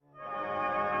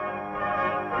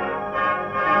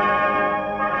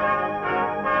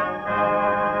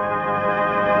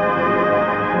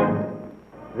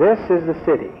This is the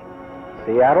city,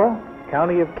 Seattle,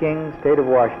 County of Kings, State of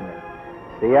Washington,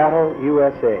 Seattle,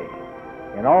 USA.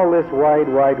 In all this wide,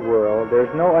 wide world,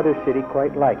 there's no other city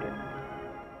quite like it.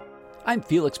 I'm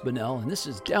Felix Bunnell, and this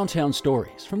is Downtown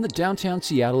Stories from the Downtown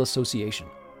Seattle Association.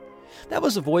 That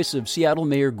was the voice of Seattle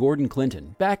Mayor Gordon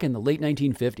Clinton back in the late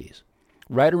 1950s,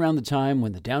 right around the time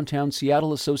when the Downtown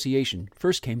Seattle Association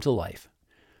first came to life.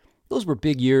 Those were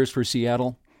big years for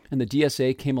Seattle, and the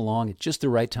DSA came along at just the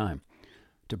right time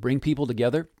to bring people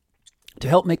together, to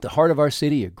help make the heart of our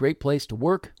city a great place to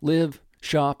work, live,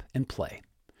 shop, and play.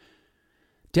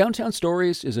 Downtown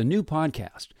Stories is a new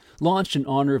podcast launched in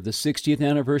honor of the 60th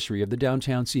anniversary of the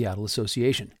Downtown Seattle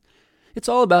Association. It's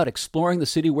all about exploring the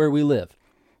city where we live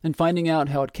and finding out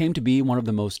how it came to be one of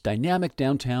the most dynamic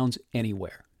downtowns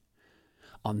anywhere.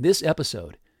 On this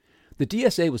episode, the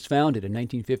DSA was founded in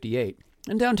 1958,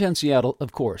 and downtown Seattle,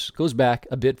 of course, goes back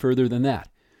a bit further than that,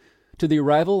 to the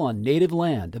arrival on native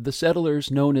land of the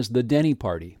settlers known as the Denny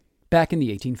Party back in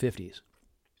the 1850s.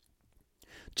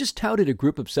 Just how did a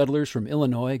group of settlers from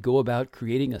Illinois go about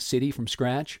creating a city from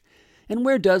scratch? And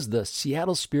where does the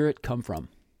Seattle spirit come from?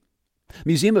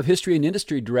 Museum of History and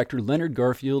Industry Director Leonard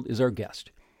Garfield is our guest.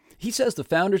 He says the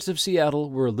founders of Seattle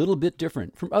were a little bit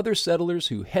different from other settlers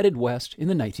who headed west in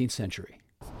the 19th century.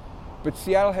 But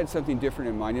Seattle had something different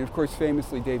in mind, and of course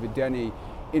famously David Denny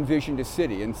envisioned a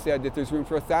city and said that there's room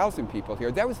for 1,000 people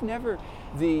here. That was never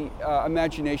the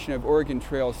imagination of Oregon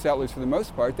Trail settlers for the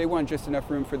most part. They wanted just enough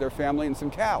room for their family and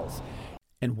some cows.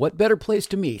 And what better place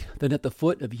to meet than at the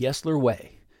foot of Yesler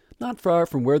Way, not far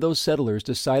from where those settlers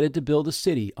decided to build a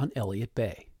city on Elliott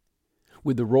Bay.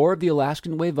 With the roar of the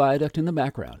Alaskan Way Viaduct in the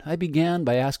background, I began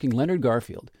by asking Leonard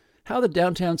Garfield how the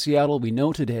downtown Seattle we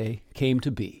know today came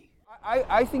to be.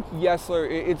 I think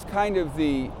Yesler, it's kind of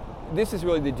this is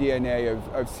really the DNA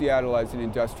of Seattle as an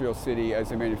industrial city,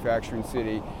 as a manufacturing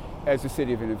city, as a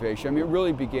city of innovation. I mean, it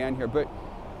really began here. But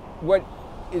what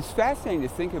is fascinating to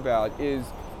think about is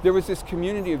there was this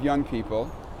community of young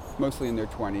people, mostly in their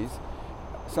 20s,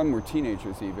 some were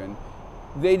teenagers even.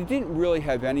 They didn't really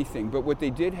have anything, but what they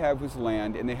did have was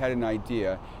land, and they had an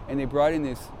idea, and they brought in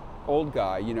this old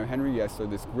guy, Henry Yesler,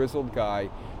 this grizzled guy,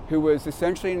 who was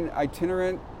essentially an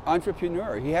itinerant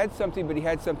entrepreneur. He had something, but he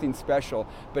had something special,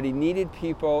 but he needed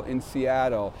people in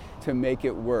Seattle to make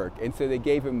it work. And so they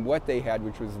gave him what they had,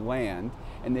 which was land,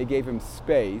 and they gave him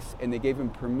space, and they gave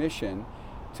him permission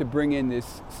to bring in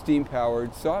this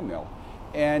steam-powered sawmill.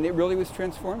 And it really was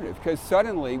transformative, because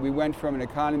suddenly we went from an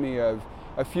economy of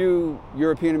a few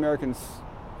European Americans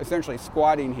essentially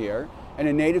squatting here and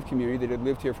a native community that had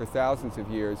lived here for thousands of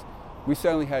years. We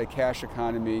suddenly had a cash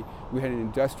economy, we had an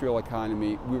industrial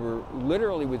economy. We were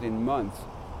literally within months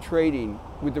trading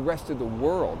with the rest of the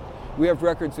world. We have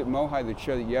records at Mohi that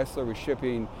show that Yesler was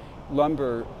shipping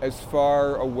lumber as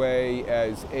far away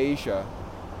as Asia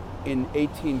in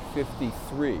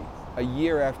 1853, a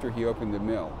year after he opened the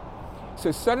mill.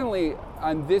 So suddenly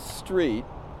on this street,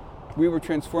 we were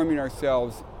transforming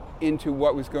ourselves into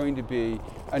what was going to be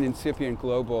an incipient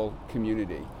global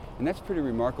community. And that's pretty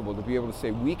remarkable to be able to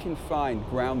say we can find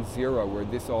ground zero where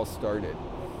this all started.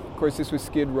 Of course, this was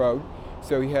Skid Row,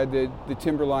 so he had the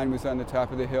timber line was on the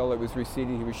top of the hill. It was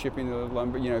receding. He was shipping the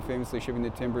lumber, famously shipping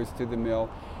the timbers to the mill.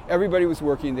 Everybody was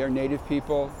working there, native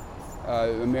people,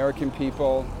 American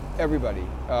people, everybody.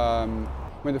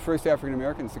 When the first African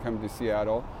Americans to come to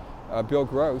Seattle, Bill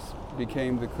Gross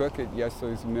became the cook at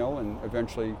Yesler's mill and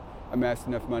eventually amassed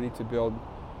enough money to build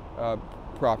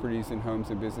properties and homes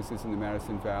and businesses in the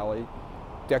Madison Valley.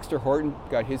 Dexter Horton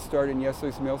got his start in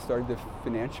Yesler's mill, started the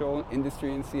financial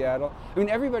industry in Seattle. I mean,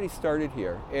 everybody started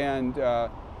here, and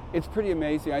it's pretty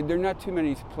amazing. There are not too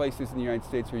many places in the United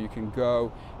States where you can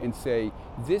go and say,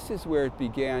 this is where it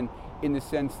began, in the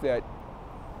sense that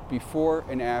before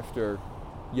and after,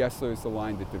 Yesler is the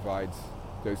line that divides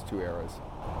those two eras.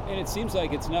 And it seems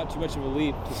like it's not too much of a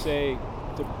leap to say,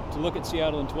 to look at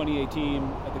Seattle in 2018,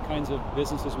 at the kinds of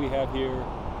businesses we have here,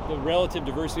 the relative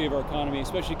diversity of our economy,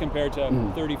 especially compared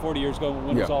to 30, 40 years ago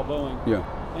when it was all Boeing,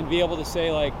 and be able to say,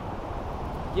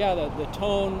 the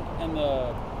tone and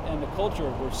the culture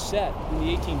were set in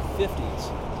the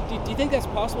 1850s. Do you think that's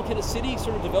possible? Can a city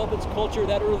sort of develop its culture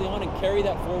that early on and carry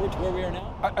that forward to where we are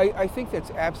now? I think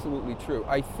that's absolutely true.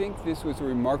 I think this was a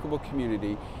remarkable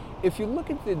community. If you look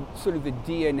at the sort of the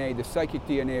DNA, the psychic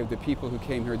DNA of the people who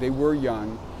came here, they were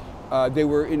young. They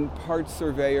were in part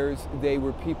surveyors. They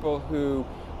were people who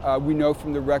we know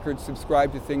from the records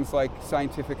subscribed to things like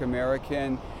Scientific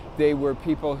American. They were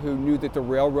people who knew that the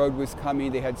railroad was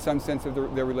coming. They had some sense of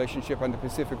their relationship on the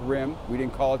Pacific Rim. We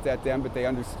didn't call it that then, but they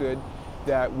understood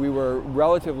that we were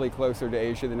relatively closer to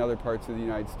Asia than other parts of the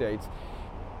United States.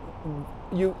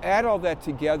 you add all that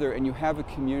together and you have a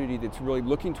community that's really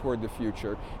looking toward the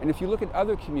future. And if you look at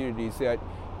other communities that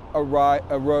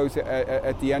arose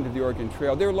at the end of the Oregon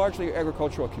Trail, they were largely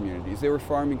agricultural communities. They were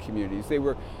farming communities. They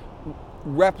were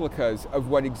replicas of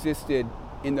what existed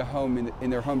in their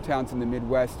hometowns in the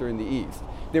Midwest or in the East.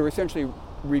 They were essentially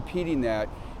repeating that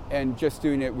and just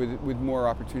doing it with more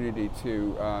opportunity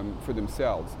for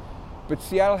themselves. But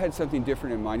Seattle had something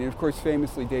different in mind. And of course,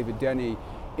 famously, David Denny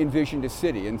envisioned a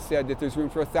city and said that there's room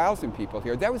for 1,000 people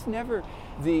here. That was never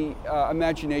the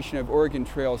imagination of Oregon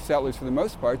Trail settlers for the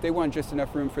most part. They wanted just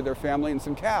enough room for their family and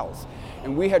some cows.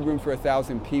 And we had room for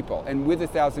 1,000 people. And with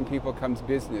 1,000 people comes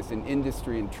business and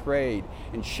industry and trade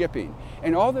and shipping.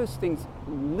 And all those things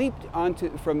leaped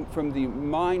from the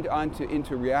mind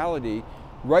into reality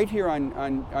right here on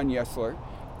Yesler.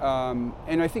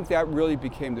 And I think that really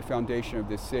became the foundation of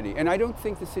this city. And I don't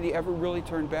think the city ever really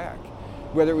turned back.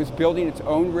 Whether it was building its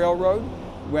own railroad,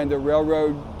 when the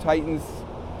railroad titans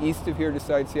east of here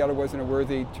decided Seattle wasn't a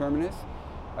worthy terminus,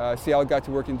 Seattle got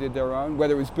to work and did their own.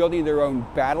 Whether it was building their own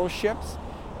battleships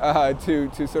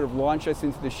to sort of launch us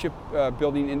into the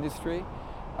shipbuilding industry,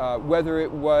 whether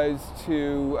it was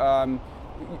to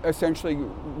essentially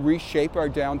reshape our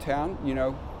downtown,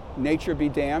 nature be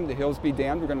damned, the hills be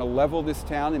damned, we're going to level this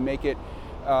town and make it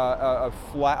a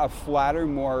flatter,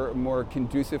 more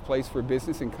conducive place for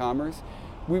business and commerce.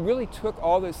 We really took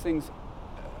all those things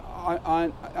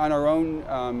on our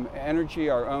own energy,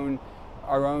 our own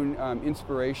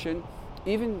inspiration.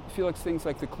 Even, Felix, things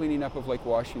like the cleaning up of Lake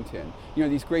Washington.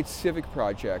 These great civic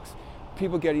projects,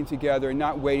 people getting together and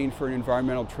not waiting for an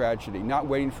environmental tragedy, not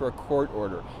waiting for a court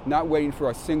order, not waiting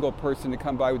for a single person to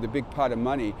come by with a big pot of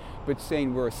money, but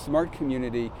saying we're a smart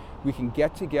community, we can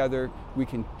get together, we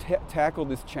can tackle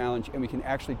this challenge, and we can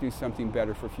actually do something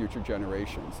better for future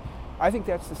generations. I think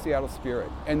that's the Seattle spirit,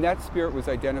 and that spirit was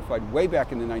identified way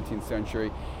back in the 19th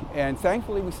century, and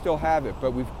thankfully we still have it,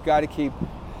 but we've got to keep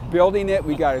building it,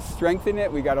 we got to strengthen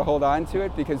it, we got to hold on to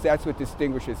it, because that's what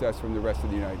distinguishes us from the rest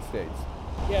of the United States.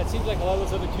 Yeah, it seems like a lot of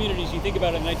those other communities you think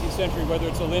about in the 19th century, whether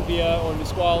it's Olympia or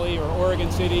Nisqually or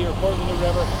Oregon City or Portland or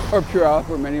whatever. Or Puyallup,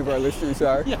 where many of our listeners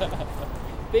are. Yeah.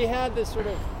 They had this sort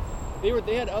of,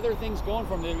 they had other things going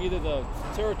for them. They were either the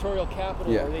territorial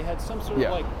capital or they had some sort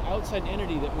of like outside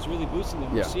entity that was really boosting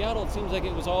them. Seattle, it seems like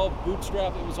it was all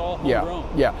bootstrapped, it was all homegrown.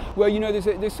 Yeah. Well,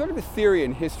 there's sort of a theory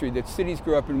in history that cities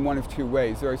grow up in one of two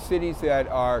ways. There are cities that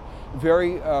are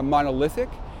very monolithic,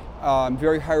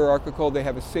 very hierarchical. They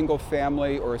have a single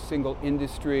family or a single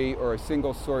industry or a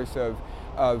single source of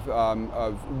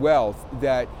wealth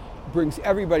that brings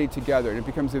everybody together, and it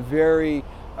becomes a very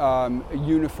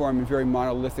uniform and very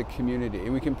monolithic community.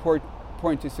 And we can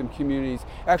point to some communities.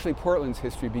 Actually, Portland's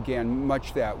history began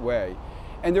much that way.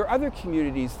 And there are other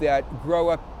communities that grow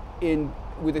up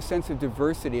with a sense of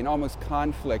diversity and almost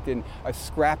conflict and a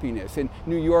scrappiness. And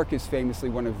New York is famously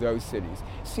one of those cities.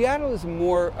 Seattle is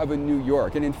more of a New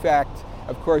York. And in fact,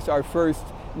 of course, our first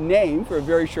name for a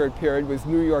very short period was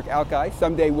New York Alki.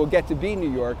 Someday we'll get to be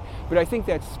New York. But I think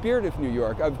that spirit of New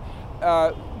York, of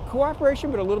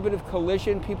cooperation, but a little bit of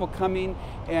collision, people coming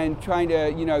and trying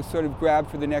to, sort of grab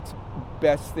for the next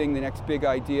best thing, the next big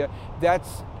idea,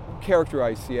 that's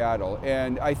characterized Seattle.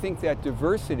 And I think that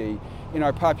diversity in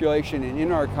our population and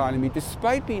in our economy,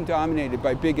 despite being dominated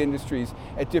by big industries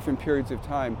at different periods of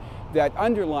time, that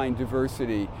underlying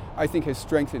diversity, I think, has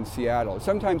strengthened Seattle.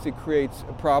 Sometimes it creates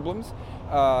problems.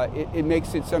 It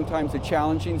makes it sometimes a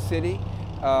challenging city.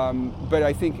 But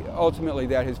I think ultimately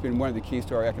that has been one of the keys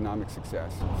to our economic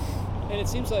success. And it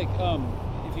seems like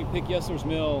if you pick Yesler's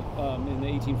Mill in the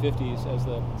 1850s as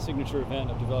the signature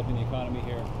event of developing the economy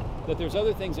here, that there's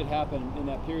other things that happened in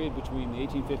that period between the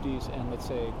 1850s and, let's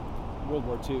say, World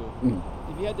War II.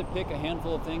 If you had to pick a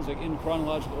handful of things, like in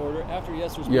chronological order, after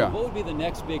Yesler's Mill, what would be the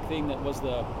next big thing that was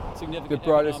the significant that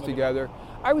brought us together?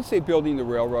 I would say building the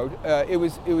railroad. It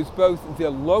was both the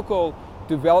local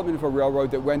development of a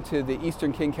railroad that went to the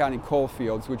eastern King County coal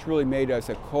fields, which really made us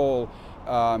a coal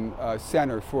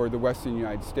center for the western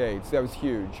United States. That was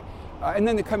huge. And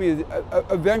then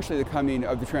eventually the coming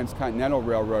of the Transcontinental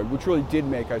Railroad, which really did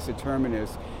make us a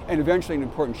terminus and eventually an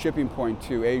important shipping point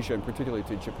to Asia and particularly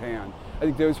to Japan. I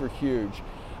think those were huge.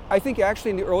 I think actually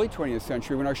in the early 20th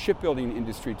century when our shipbuilding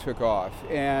industry took off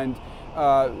and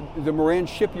the Moran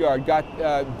Shipyard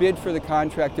got bid for the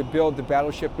contract to build the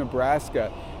battleship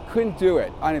Nebraska, couldn't do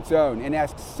it on its own, and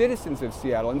asked citizens of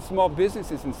Seattle and small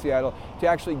businesses in Seattle to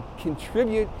actually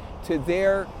contribute to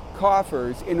their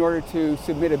coffers in order to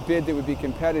submit a bid that would be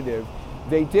competitive.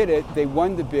 They did it, they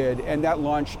won the bid, and that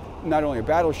launched not only a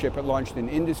battleship, but launched an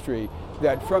industry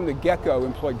that from the get-go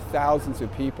employed thousands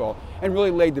of people and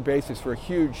really laid the basis for a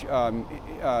huge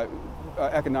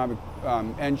economic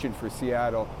engine for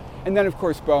Seattle. And then, of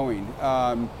course, Boeing.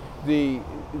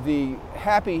 The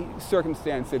happy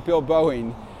circumstance that Bill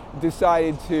Boeing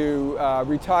decided to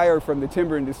retire from the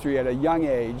timber industry at a young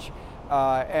age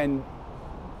and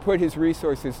put his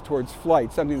resources towards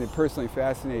flight, something that personally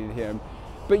fascinated him.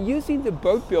 But using the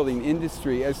boat building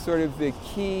industry as sort of the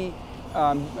key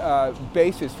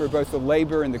basis for both the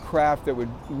labor and the craft that would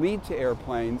lead to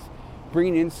airplanes,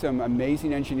 bringing in some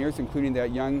amazing engineers, including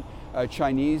that young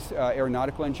Chinese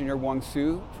aeronautical engineer Wang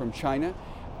Su from China,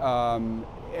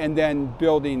 and then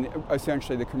building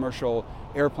essentially the commercial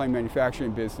airplane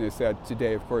manufacturing business that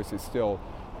today, of course, is still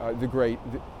the great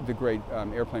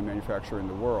airplane manufacturer in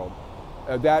the world.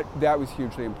 That was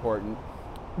hugely important.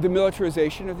 The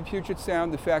militarization of the Puget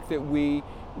Sound, the fact that we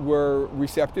were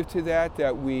receptive to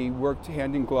that we worked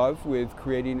hand in glove with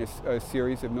creating a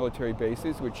series of military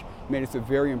bases, which made us a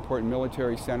very important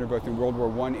military center both in World War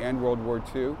I and World War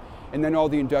II. And then all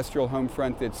the industrial home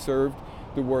front that served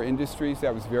the war industries,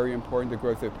 that was very important, the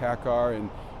growth of PACCAR and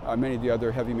many of the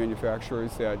other heavy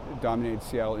manufacturers that dominated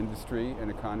Seattle industry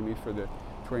and economy for the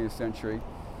 20th century.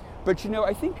 But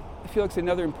I think, Felix,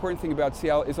 another important thing about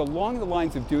Seattle is along the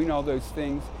lines of doing all those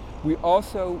things, we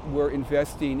also were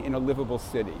investing in a livable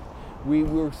city. We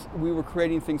were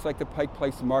creating things like the Pike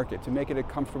Place Market to make it a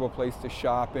comfortable place to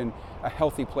shop and a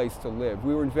healthy place to live.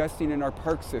 We were investing in our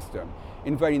park system,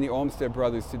 inviting the Olmsted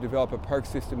brothers to develop a park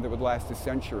system that would last a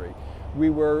century. We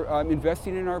were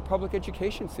investing in our public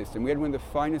education system. We had one of the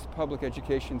finest public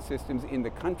education systems in the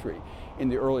country in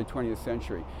the early 20th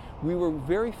century. We were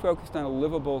very focused on a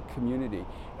livable community.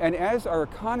 And as our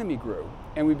economy grew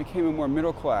and we became a more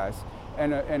middle class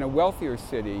and a wealthier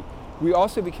city, we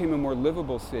also became a more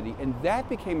livable city, and that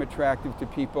became attractive to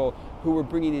people who were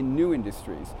bringing in new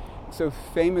industries. So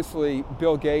famously,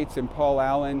 Bill Gates and Paul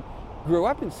Allen grew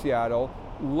up in Seattle,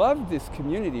 loved this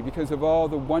community because of all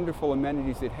the wonderful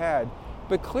amenities it had,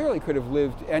 but clearly could have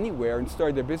lived anywhere and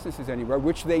started their businesses anywhere,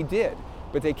 which they did,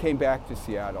 but they came back to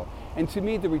Seattle. And to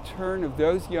me, the return of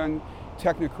those young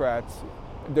technocrats,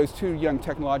 those two young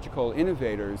technological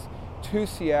innovators to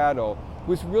Seattle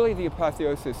was really the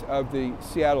apotheosis of the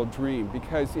Seattle dream,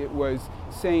 because it was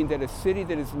saying that a city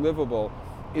that is livable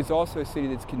is also a city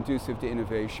that's conducive to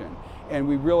innovation. And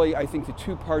we really, I think the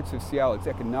two parts of Seattle, its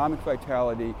economic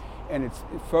vitality and its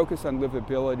focus on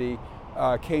livability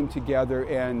came together,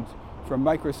 and from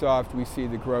Microsoft we see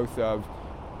the growth of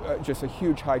just a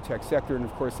huge high-tech sector, and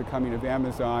of course the coming of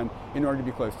Amazon in order to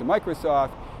be close to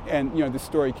Microsoft, and the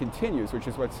story continues, which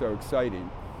is what's so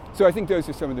exciting. So I think those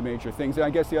are some of the major things, and I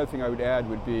guess the other thing I would add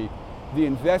would be the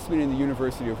investment in the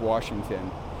University of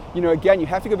Washington. Again, you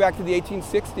have to go back to the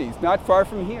 1860s, not far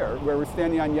from here, where we're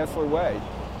standing on Yesler Way.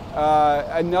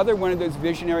 Another one of those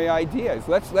visionary ideas.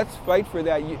 Let's fight for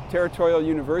that territorial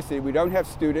university. We don't have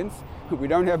students, we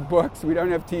don't have books, we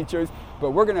don't have teachers,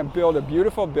 but we're going to build a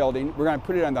beautiful building. We're going to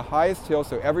put it on the highest hill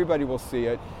so everybody will see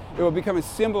it. It will become a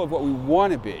symbol of what we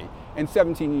want to be. And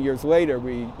 17 years later,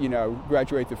 we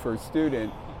graduate the first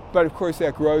student. But of course,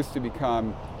 that grows to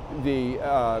become the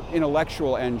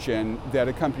intellectual engine that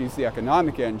accompanies the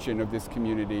economic engine of this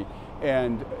community.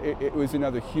 And it was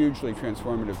another hugely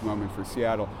transformative moment for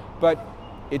Seattle. But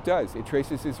it does. It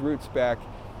traces its roots back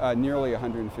nearly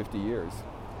 150 years.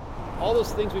 All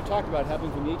those things we've talked about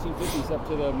happening from the 1850s up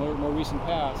to the more recent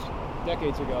past,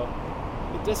 decades ago,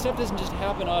 this stuff doesn't just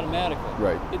happen automatically.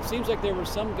 Right. It seems like there was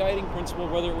some guiding principle,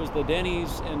 whether it was the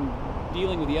Denny's and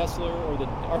dealing with Yesler, or the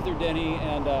Arthur Denny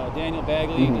and Daniel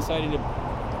Bagley deciding to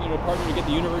partner to get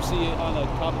the university on the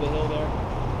top of the hill there.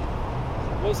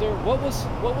 What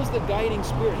was the guiding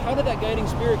spirit? How did that guiding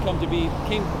spirit come to be?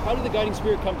 How did the guiding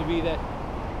spirit come to be that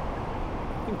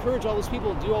encourage all those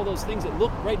people to do all those things that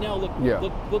look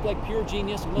like pure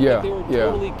genius and look like they were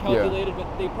totally calculated,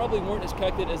 but they probably weren't as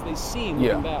calculated as they seem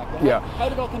looking back. How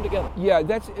did it all come together? Yeah,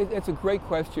 that's a great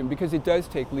question, because it does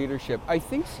take leadership. I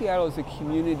think Seattle is a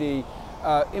community,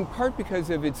 in part because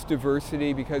of its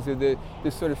diversity, because of the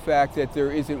sort of fact that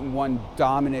there isn't one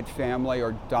dominant family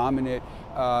or dominant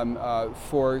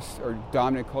force or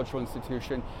dominant cultural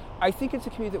institution. I think it's a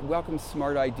community that welcomes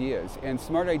smart ideas, and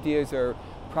smart ideas are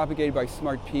propagated by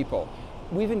smart people.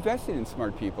 We've invested in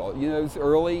smart people. Those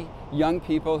early young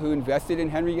people who invested in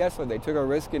Henry Yesler, they took a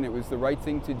risk and it was the right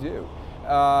thing to do.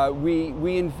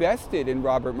 We invested in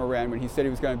Robert Moran when he said he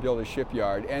was going to build a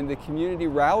shipyard, and the community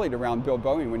rallied around Bill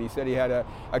Boeing when he said he had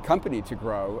a company to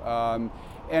grow.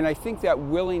 And I think that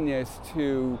willingness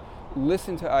to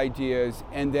listen to ideas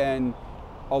and then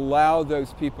allow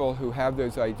those people who have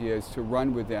those ideas to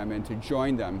run with them and to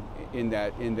join them in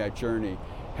that journey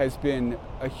has been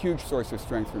a huge source of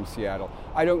strength from Seattle.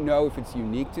 I don't know if it's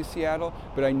unique to Seattle,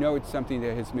 but I know it's something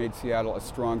that has made Seattle a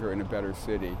stronger and a better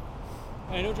city.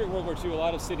 And I know during World War II, a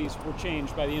lot of cities were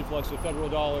changed by the influx of federal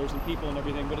dollars and people and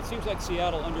everything, but it seems like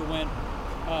Seattle underwent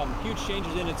huge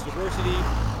changes in its diversity,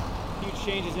 huge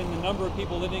changes in the number of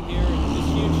people living here, and just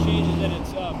huge changes in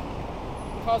its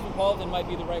cosmopolitan might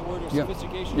be the right word, or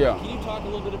sophistication. Yeah. Can you talk a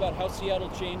little bit about how Seattle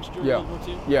changed during World War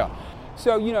II? Yeah.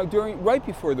 So, right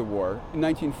before the war, in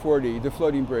 1940, the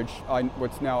floating bridge,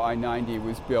 what's now I-90,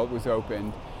 was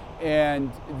opened,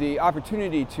 and the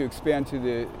opportunity to expand to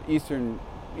the east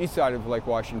side of Lake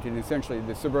Washington, essentially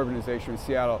the suburbanization of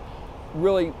Seattle,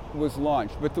 really was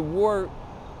launched. But the war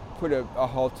put a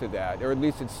halt to that, or at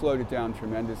least it slowed it down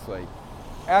tremendously.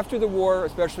 After the war,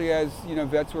 especially as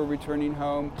vets were returning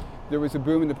home, there was a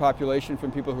boom in the population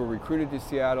from people who were recruited to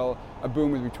Seattle, a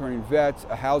boom with returning vets,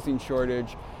 a housing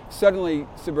shortage. Suddenly,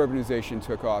 suburbanization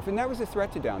took off, and that was a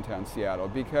threat to downtown Seattle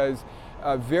because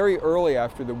very early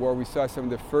after the war, we saw some of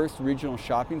the first regional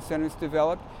shopping centers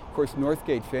developed. Of course,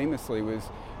 Northgate famously was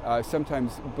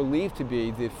sometimes believed to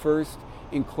be the first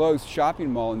enclosed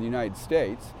shopping mall in the United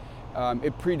States.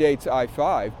 It predates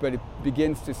I-5, but it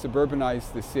begins to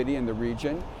suburbanize the city and the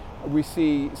region. We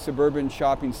see suburban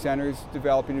shopping centers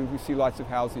developing, and we see lots of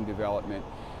housing development.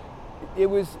 It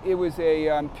was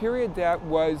a period that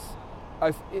was,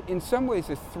 in some ways,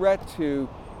 a threat to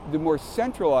the more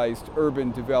centralized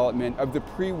urban development of the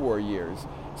pre-war years.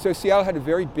 So Seattle had a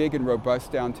very big and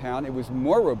robust downtown. It was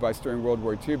more robust during World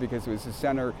War II because it was a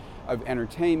center of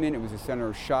entertainment, it was a center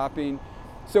of shopping.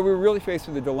 So we were really faced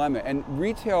with a dilemma, and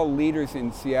retail leaders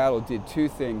in Seattle did two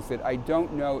things that I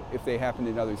don't know if they happened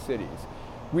in other cities.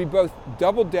 We both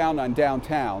doubled down on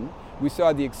downtown. We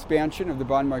saw the expansion of the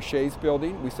Bon Marche's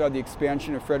building. We saw the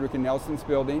expansion of Frederick and Nelson's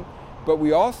building. But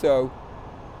we also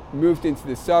moved into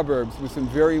the suburbs with some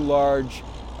very large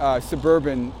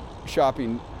suburban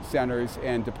shopping centers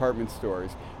and department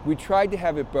stores. We tried to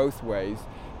have it both ways.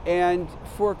 And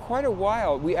for quite a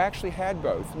while, we actually had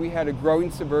both. We had a growing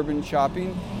suburban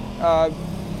shopping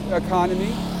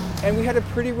economy, and we had a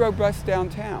pretty robust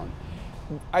downtown.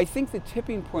 I think the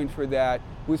tipping point for that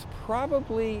was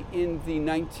probably in the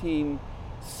 1970s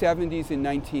and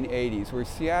 1980s, where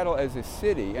Seattle as a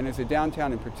city, and as a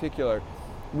downtown in particular,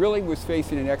 really was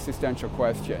facing an existential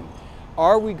question.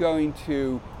 Are we going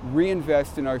to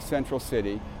reinvest in our central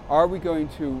city? Are we going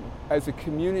to, as a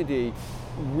community,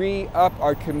 re-up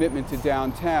our commitment to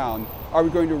downtown? Are we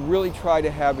going to really try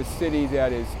to have a city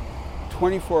that is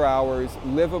 24 hours,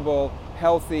 livable,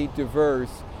 healthy,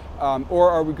 diverse, or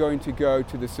are we going to go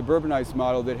to the suburbanized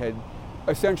model that had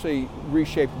essentially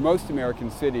reshaped most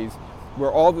American cities,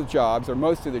 where all the jobs, or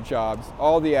most of the jobs,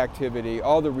 all the activity,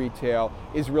 all the retail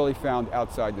is really found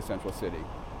outside the central city?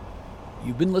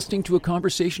 You've been listening to a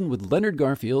conversation with Leonard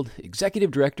Garfield, Executive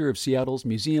Director of Seattle's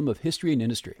Museum of History and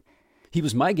Industry. He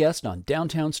was my guest on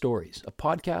Downtown Stories, a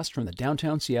podcast from the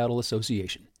Downtown Seattle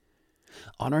Association.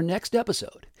 On our next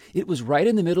episode, it was right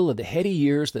in the middle of the heady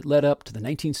years that led up to the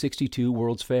 1962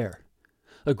 World's Fair.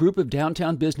 A group of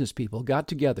downtown business people got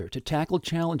together to tackle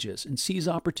challenges and seize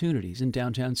opportunities in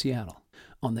downtown Seattle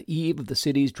on the eve of the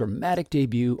city's dramatic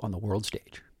debut on the world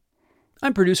stage.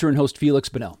 I'm producer and host Felix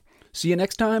Bunnell. See you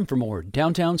next time for more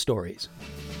Downtown Stories.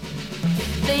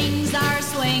 Things are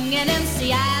swinging in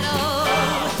Seattle.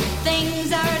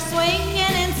 Things are swinging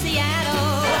in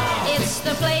Seattle. It's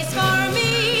the place for